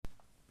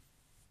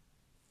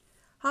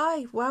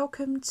Hi,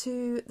 welcome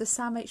to the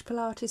Sam H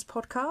Pilates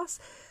podcast.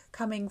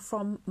 Coming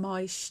from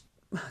my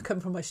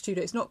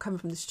studio. It's not coming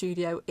from the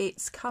studio.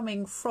 It's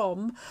coming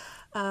from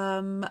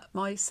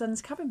my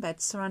son's cabin bed,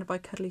 surrounded by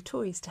cuddly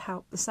toys to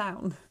help the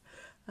sound.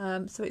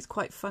 So it's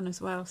quite fun as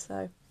well.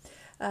 So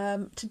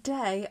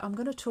today I'm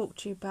going to talk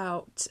to you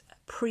about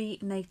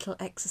prenatal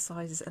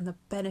exercises and the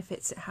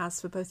benefits it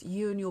has for both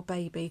you and your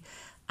baby.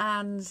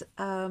 And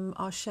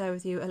I'll share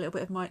with you a little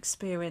bit of my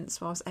experience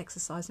while I was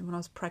exercising when I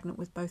was pregnant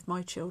with both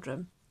my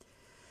children.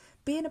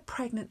 Being a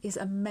pregnant is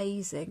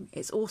amazing.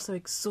 It's also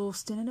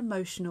exhausting and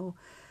emotional,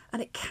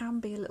 and it can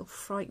be a little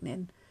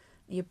frightening.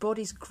 Your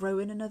body's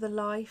growing another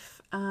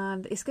life,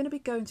 and it's going to be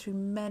going through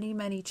many,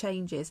 many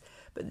changes.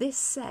 But this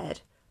said,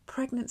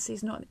 pregnancy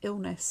is not an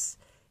illness.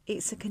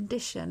 It's a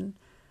condition,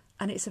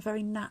 and it's a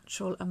very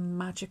natural and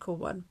magical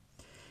one.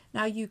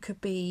 Now, you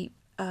could be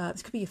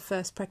this could be your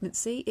first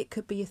pregnancy, it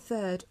could be your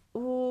third,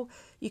 or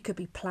you could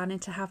be planning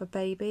to have a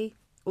baby,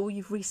 or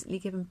you've recently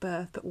given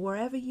birth. But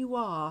wherever you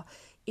are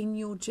in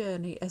your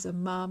journey as a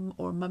mum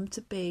or a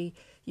mum-to-be,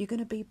 you're going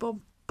to be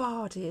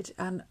bombarded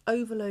and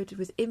overloaded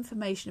with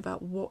information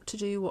about what to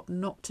do, what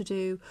not to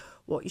do,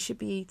 what you should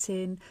be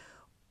eating,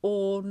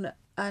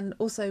 and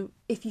also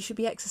if you should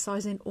be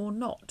exercising or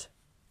not.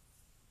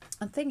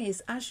 And thing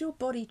is, as your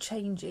body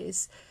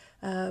changes,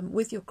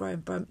 with your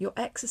growing bump, your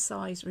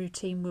exercise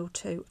routine will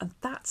too, and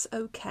that's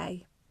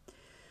okay.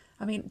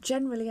 I mean,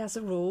 generally as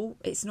a rule,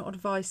 it's not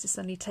advised to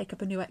suddenly take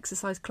up a new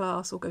exercise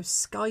class or go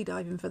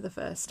skydiving for the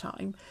first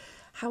time.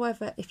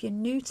 However, if you're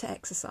new to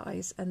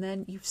exercise and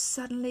then you've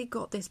suddenly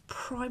got this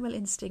primal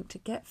instinct to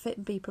get fit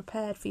and be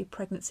prepared for your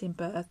pregnancy and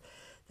birth,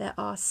 there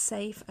are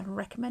safe and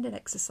recommended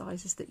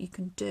exercises that you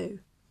can do.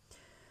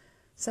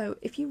 So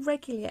if you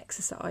regularly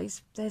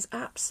exercise, there's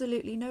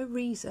absolutely no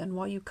reason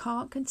why you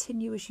can't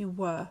continue as you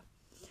were,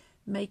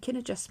 making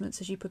adjustments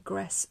as you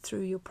progress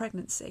through your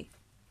pregnancy.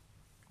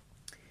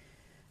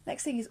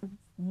 Next thing is,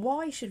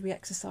 why should we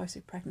exercise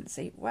through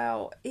pregnancy?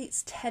 Well,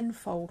 it's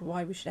tenfold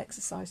why we should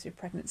exercise through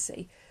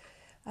pregnancy.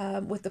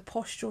 With the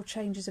postural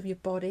changes of your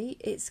body,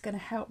 it's going to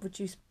help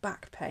reduce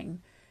back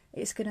pain.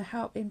 It's going to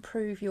help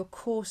improve your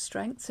core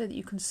strength so that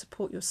you can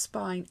support your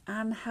spine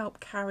and help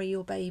carry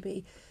your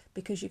baby,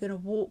 because you're going to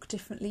walk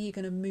differently, you're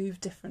going to move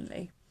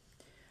differently.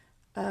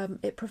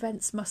 It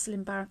prevents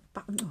muscle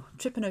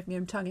tripping over my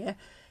own tongue here.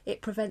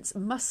 It prevents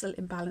muscle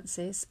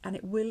imbalances, and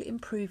it will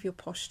improve your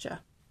posture.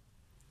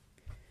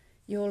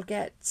 You'll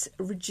get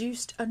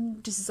reduced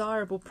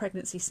undesirable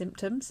pregnancy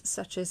symptoms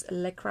such as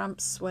leg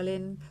cramps,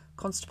 swelling,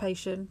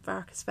 constipation,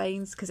 varicose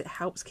veins, because it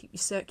helps keep your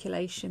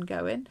circulation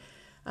going.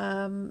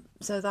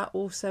 So that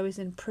also is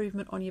an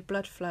improvement on your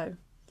blood flow.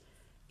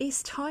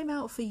 It's time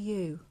out for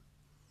you.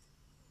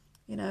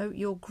 You know,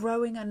 you're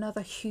growing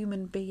another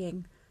human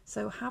being,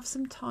 so have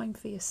some time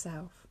for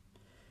yourself.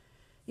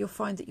 You'll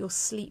find that you'll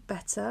sleep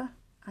better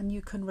and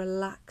you can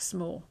relax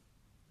more.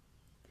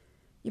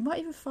 You might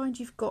even find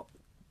you've got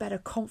better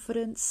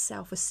confidence,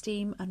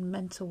 self-esteem and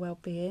mental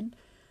well-being.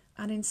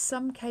 And in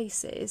some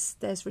cases,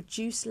 there's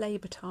reduced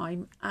labour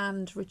time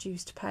and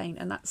reduced pain.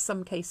 And that's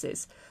some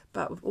cases,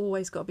 but we've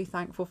always got to be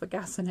thankful for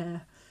gas and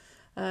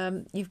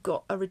air. You've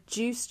got a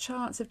reduced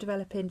chance of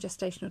developing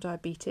gestational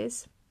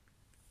diabetes.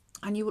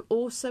 And you will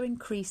also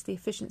increase the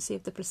efficiency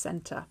of the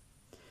placenta.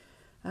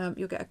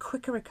 You'll get a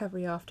quicker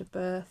recovery after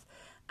birth,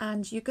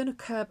 and you're going to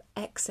curb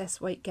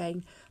excess weight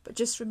gain. But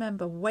just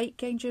remember, weight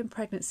gain during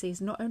pregnancy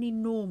is not only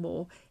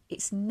normal,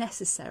 it's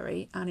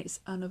necessary and it's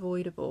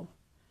unavoidable.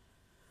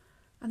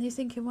 And you're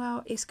thinking,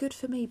 well, it's good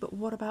for me, but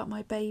what about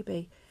my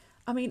baby?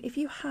 I mean, if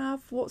you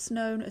have what's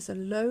known as a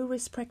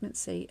low-risk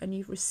pregnancy and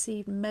you've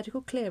received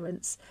medical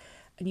clearance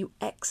and you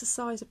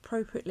exercise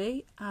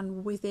appropriately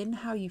and within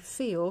how you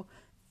feel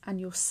and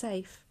you're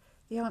safe,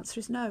 the answer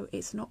is no,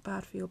 it's not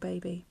bad for your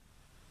baby.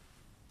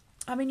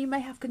 I mean, you may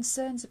have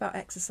concerns about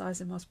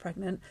exercising whilst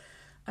pregnant,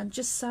 and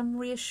just some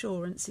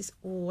reassurance is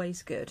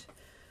always good.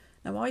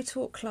 Now, I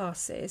taught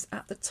classes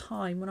at the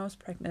time when I was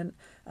pregnant,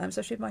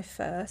 especially with my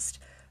first,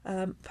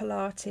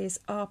 Pilates,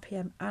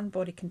 RPM and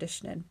body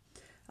conditioning.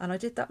 And I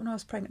did that when I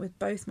was pregnant with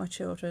both my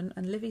children,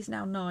 and Livy's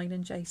now 9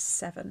 and Jay's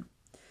 7.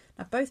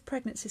 Now, both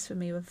pregnancies for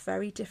me were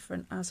very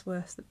different, as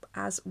were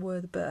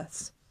the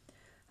births.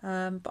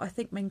 But I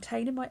think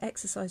maintaining my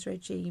exercise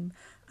regime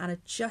and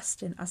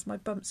adjusting as my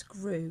bumps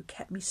grew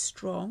kept me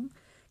strong,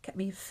 kept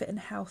me fit and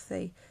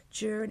healthy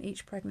during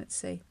each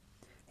pregnancy.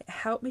 It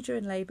helped me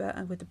during labour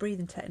and with the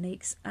breathing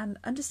techniques, and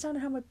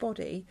understanding how my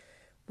body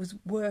was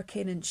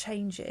working and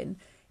changing.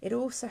 It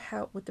also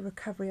helped with the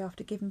recovery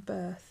after giving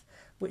birth,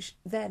 which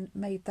then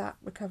made that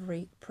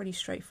recovery pretty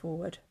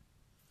straightforward.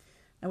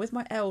 Now, with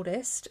my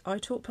eldest, I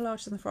taught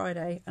Pilates on the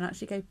Friday and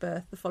actually gave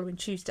birth the following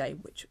Tuesday,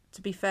 which,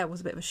 to be fair, was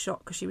a bit of a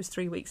shock because she was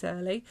 3 weeks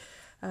early.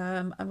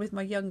 And with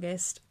my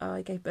youngest,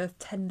 I gave birth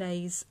 10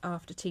 days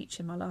after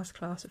teaching my last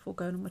class before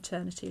going on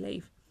maternity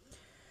leave.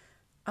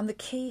 And the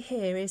key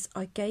here is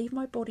I gave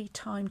my body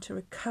time to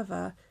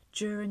recover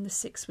during the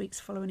 6 weeks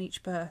following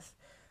each birth.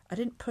 I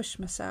didn't push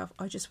myself.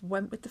 I just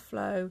went with the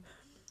flow.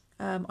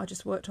 I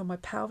just worked on my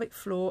pelvic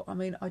floor. I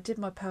mean, I did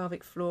my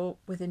pelvic floor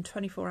within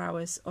 24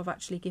 hours of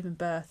actually giving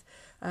birth.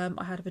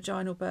 I had a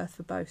vaginal birth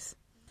for both.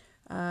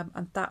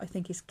 And that, I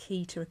think, is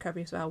key to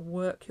recovery as well.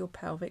 Work your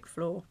pelvic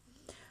floor.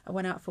 I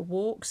went out for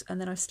walks,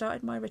 and then I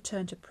started my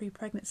return to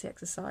pre-pregnancy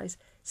exercise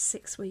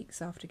 6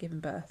 weeks after giving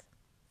birth.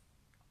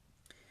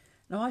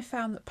 Now, I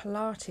found that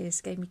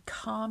Pilates gave me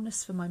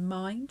calmness for my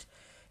mind.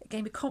 It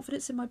gave me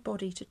confidence in my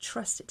body to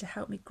trust it to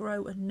help me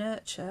grow and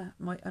nurture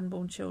my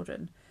unborn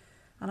children.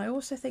 And I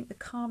also think the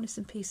calmness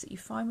and peace that you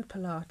find with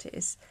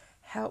Pilates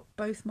helped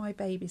both my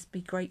babies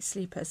be great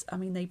sleepers. I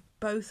mean, they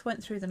both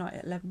went through the night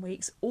at 11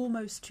 weeks,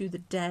 almost to the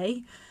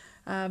day,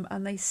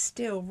 and they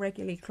still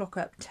regularly clock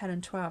up 10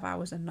 and 12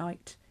 hours a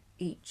night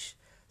each.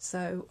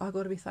 So I've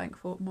got to be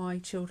thankful my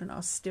children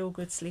are still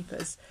good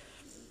sleepers.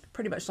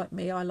 Pretty much like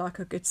me, I like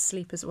a good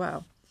sleep as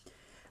well.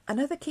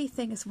 Another key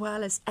thing as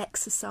well as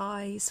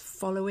exercise,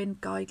 following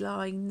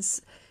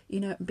guidelines,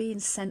 being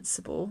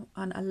sensible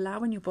and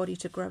allowing your body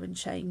to grow and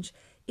change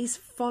is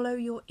follow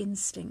your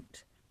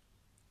instinct.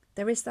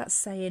 There is that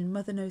saying,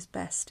 mother knows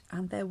best,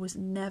 and there was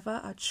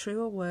never a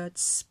truer word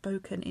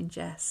spoken in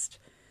jest.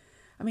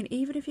 I mean,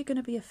 even if you're going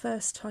to be a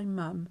first-time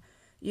mum,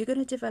 you're going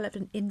to develop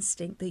an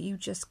instinct that you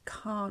just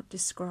can't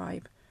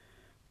describe.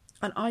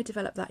 And I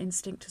developed that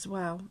instinct as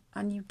well.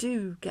 And you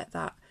do get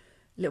that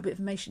little bit of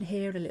information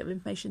here, a little bit of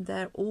information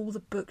there, all the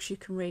books you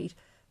can read.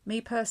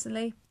 Me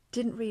personally,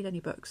 didn't read any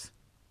books.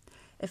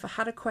 If I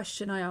had a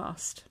question I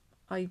asked,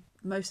 I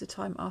most of the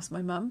time asked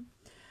my mum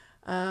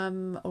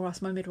or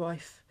asked my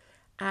midwife.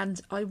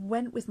 And I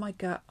went with my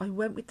gut, I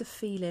went with the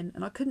feeling,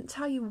 and I couldn't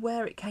tell you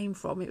where it came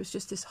from. It was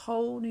just this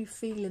whole new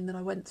feeling that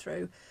I went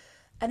through.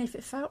 And if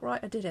it felt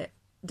right, I did it.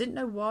 Didn't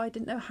know why,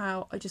 didn't know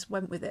how, I just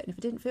went with it. And if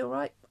it didn't feel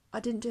right,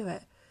 I didn't do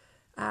it.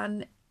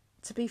 And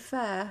to be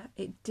fair,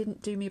 it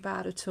didn't do me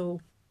bad at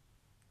all.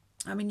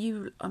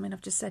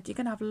 I've just said, you're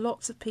going to have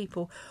lots of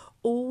people,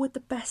 all with the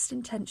best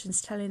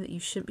intentions, telling that you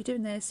shouldn't be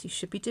doing this, you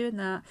should be doing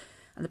that,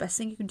 and the best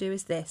thing you can do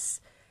is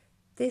this.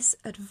 This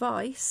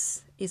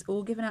advice is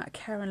all given out of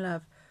care and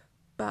love,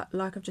 but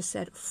like I've just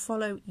said,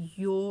 follow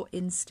your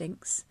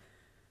instincts.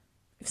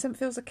 If something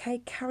feels okay,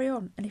 carry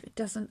on, and if it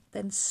doesn't,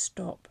 then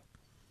stop.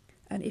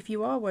 And if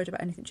you are worried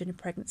about anything during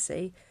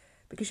pregnancy,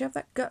 because you have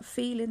that gut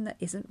feeling that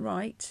isn't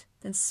right,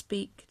 then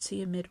speak to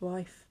your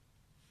midwife.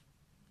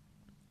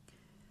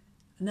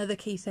 Another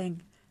key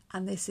thing,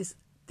 and this is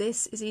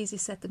easier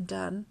said than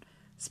done,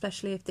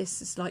 especially if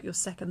this is like your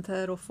second,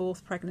 third or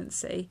fourth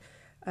pregnancy.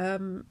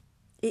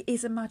 It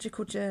is a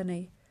magical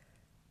journey,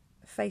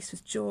 faced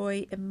with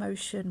joy,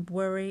 emotion,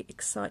 worry,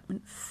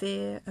 excitement,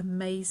 fear,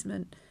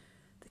 amazement.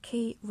 The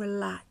key,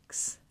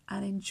 relax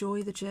and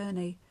enjoy the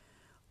journey.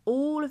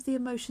 All of the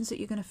emotions that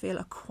you're going to feel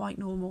are quite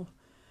normal.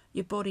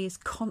 Your body is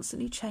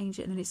constantly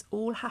changing and it's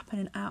all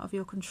happening out of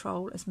your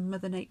control as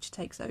Mother Nature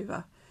takes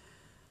over.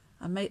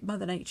 And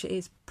Mother Nature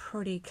is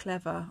pretty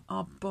clever.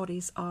 Our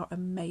bodies are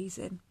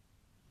amazing.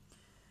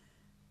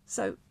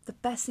 So the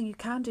best thing you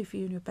can do for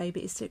you and your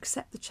baby is to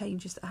accept the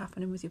changes that are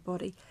happening with your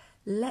body.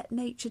 Let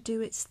nature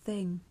do its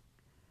thing.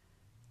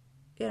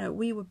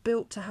 We were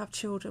built to have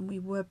children. We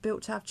were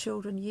built to have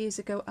children years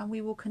ago, and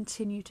we will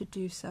continue to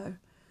do so.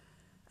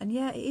 And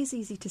yeah, it is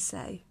easy to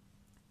say,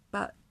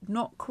 but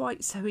not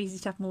quite so easy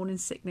to have morning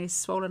sickness,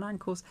 swollen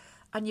ankles,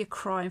 and you're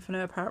crying for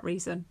no apparent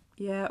reason.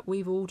 Yeah,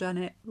 we've all done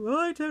it.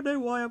 I don't know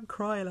why I'm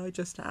crying, I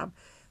just am.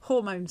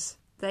 Hormones,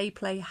 they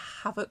play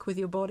havoc with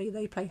your body,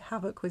 they play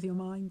havoc with your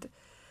mind.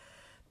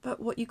 But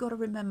what you've got to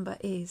remember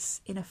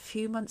is, in a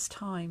few months'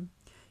 time,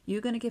 you're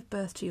going to give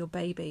birth to your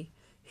baby,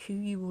 who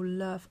you will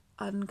love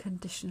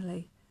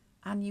unconditionally,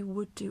 and you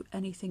would do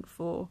anything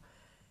for.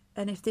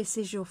 And if this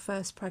is your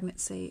first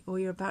pregnancy, or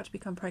you're about to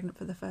become pregnant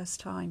for the first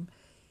time,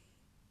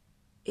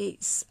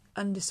 it's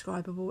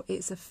indescribable.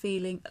 It's a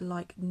feeling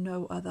like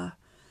no other.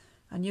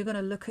 And you're going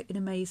to look in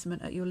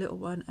amazement at your little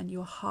one, and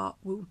your heart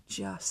will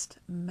just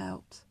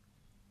melt.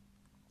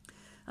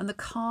 And the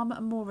calmer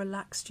and more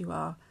relaxed you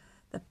are,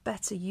 the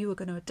better you are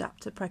going to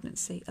adapt to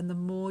pregnancy, and the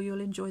more you'll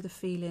enjoy the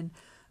feeling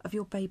of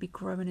your baby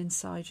growing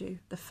inside you.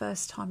 The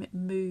first time it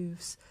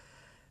moves,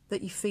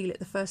 that you feel it,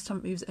 the first time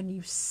it moves and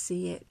you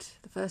see it,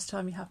 the first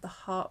time you have the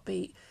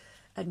heartbeat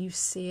and you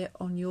see it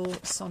on your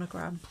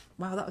sonogram.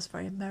 Wow, that was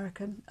very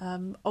American.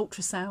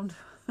 Ultrasound.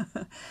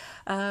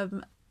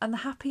 And the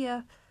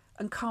happier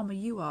and calmer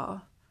you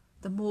are,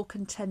 the more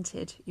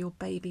contented your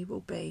baby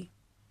will be.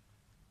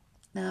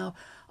 Now,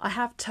 I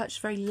have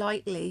touched very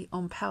lightly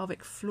on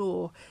pelvic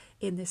floor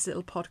in this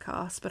little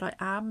podcast, but I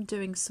am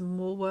doing some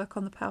more work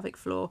on the pelvic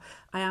floor.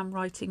 I am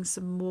writing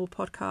some more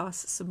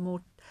podcasts, some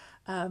more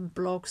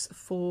blogs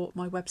for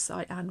my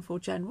website and for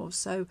general.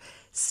 So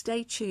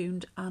stay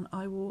tuned, and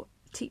I will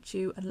teach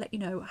you and let you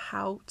know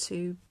how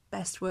to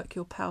best work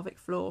your pelvic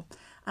floor.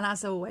 And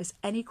as always,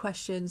 any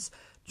questions,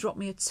 drop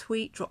me a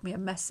tweet, drop me a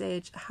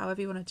message, however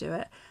you want to do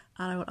it,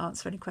 and I will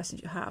answer any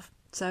questions you have.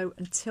 So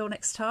until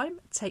next time,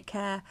 take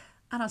care,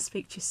 and I'll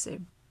speak to you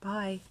soon.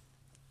 Bye.